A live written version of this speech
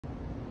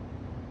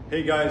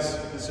Hey guys,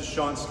 this is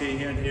Sean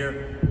Skahan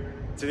here.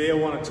 Today I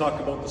want to talk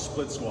about the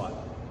split squat.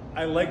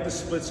 I like the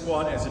split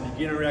squat as a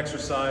beginner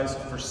exercise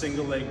for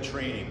single leg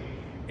training.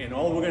 And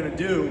all we're going to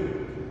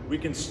do, we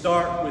can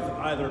start with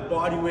either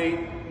body weight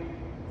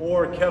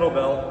or a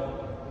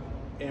kettlebell.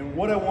 And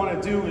what I want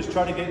to do is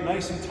try to get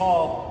nice and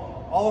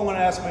tall. All I'm going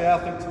to ask my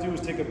athlete to do is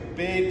take a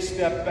big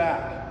step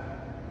back.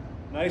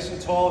 Nice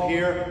and tall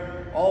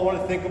here. All I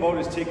want to think about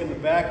is taking the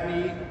back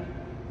knee,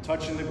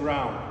 touching the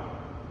ground.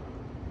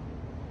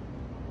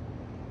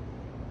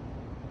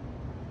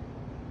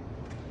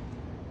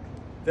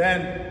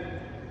 Then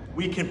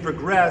we can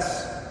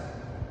progress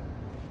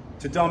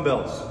to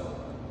dumbbells.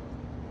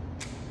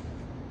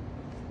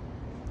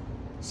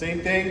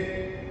 Same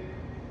thing,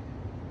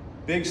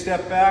 big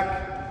step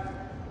back,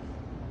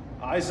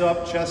 eyes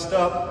up, chest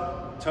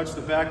up, touch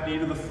the back knee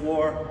to the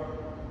floor,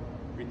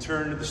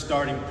 return to the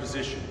starting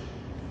position.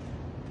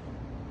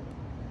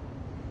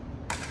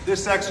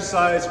 This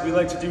exercise, we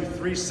like to do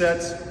 3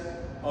 sets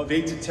of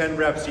 8 to 10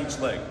 reps each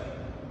leg.